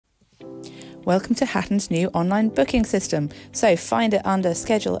Welcome to Hatton's new online booking system. So find it under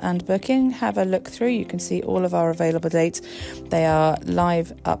Schedule and Booking, have a look through. You can see all of our available dates. They are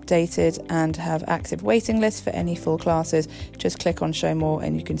live, updated, and have active waiting lists for any full classes. Just click on Show More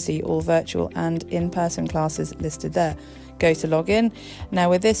and you can see all virtual and in-person classes listed there. Go to log in. Now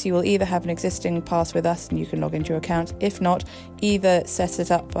with this, you will either have an existing pass with us and you can log into your account. If not, either set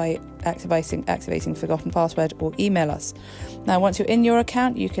it up by activating forgotten password or email us. Now once you're in your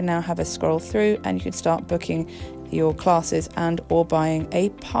account, you can now have a scroll through and you can start booking your classes and or buying a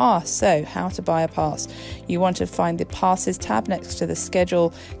pass. So how to buy a pass. You want to find the passes tab next to the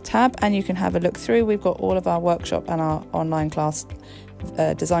schedule tab and you can have a look through. We've got all of our workshop and our online class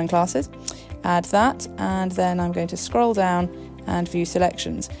design classes. Add that, and then I'm going to scroll down and view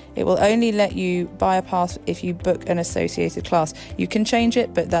selections. It will only let you buy a pass if you book an associated class. You can change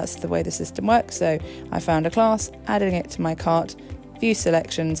it, but that's the way the system works. So I found a class, adding it to my cart, view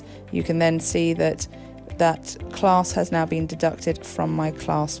selections. You can then see that class has now been deducted from my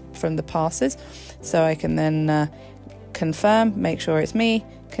class, from the passes. So I can then confirm, make sure it's me,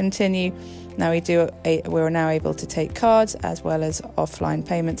 continue. Now we're now able to take cards as well as offline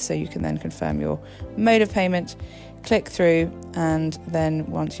payments, so you can then confirm your mode of payment, click through, and then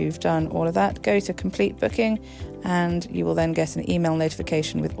once you've done all of that, go to complete booking and you will then get an email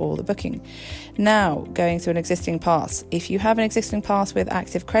notification with all the booking. Now, going to an existing pass. If you have an existing pass with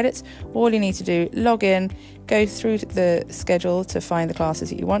active credits, all you need to do, log in, go through the schedule to find the classes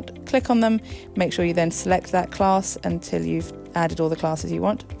that you want, click on them, make sure you then select that class until you've added all the classes you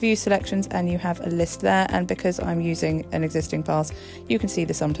want, view selections, and you have a list there. And because I'm using an existing pass, you can see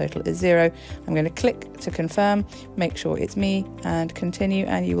the sum total is 0. I'm going to click to confirm, make sure it's me, and continue,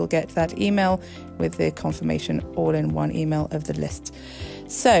 and you will get that email with the confirmation all in one email of the list.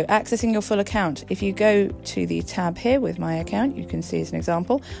 So, accessing your full account. If you go to the tab here with my account, you can see as an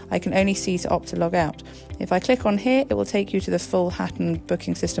example, I can only see to opt to log out. If I click on here, it will take you to the full Hatton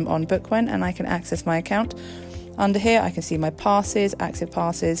booking system on Bookwhen, and I can access my account. Under here, I can see my passes, active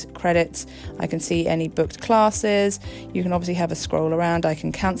passes, credits. I can see any booked classes. You can obviously have a scroll around. I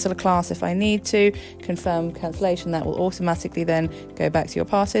can cancel a class if I need to, confirm cancellation. That will automatically then go back to your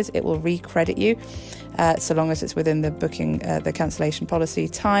passes. It will re-credit you, so long as it's within the booking, the cancellation policy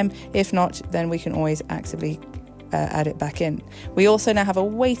time. If not, then we can always actively add it back in. We also now have a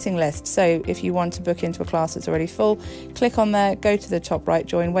waiting list, so if you want to book into a class that's already full, click on there, go to the top right,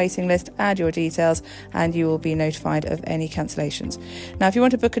 join waiting list, add your details, and you will be notified of any cancellations. Now if you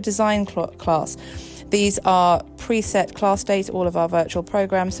want to book a design class, these are preset class dates, all of our virtual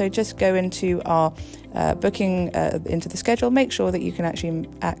programs, so just go into our booking into the schedule, make sure that you can actually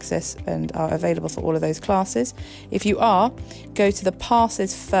access and are available for all of those classes. If you are, go to the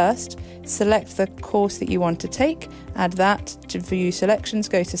passes first, select the course that you want to take, add that to view selections,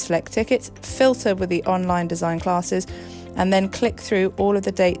 go to select tickets, filter with the online design classes, and then click through all of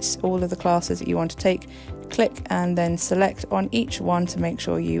the dates, all of the classes that you want to take. Click and then select on each one to make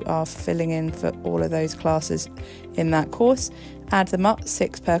sure you are filling in for all of those classes in that course. Add them up,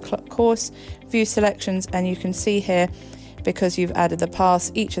 6 per course, view selections, and you can see here, because you've added the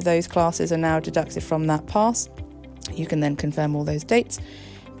pass, each of those classes are now deducted from that pass. You can then confirm all those dates,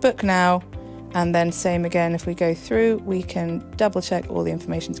 book now, and then same again, if we go through, we can double check all the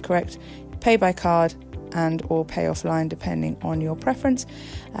information is correct, pay by card and or pay offline depending on your preference,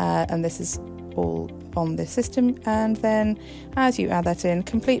 and this is all on this system. And then as you add that in,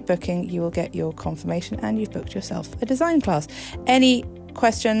 complete booking, you will get your confirmation and you've booked yourself a design class. Any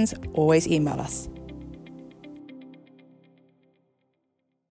questions, always email us.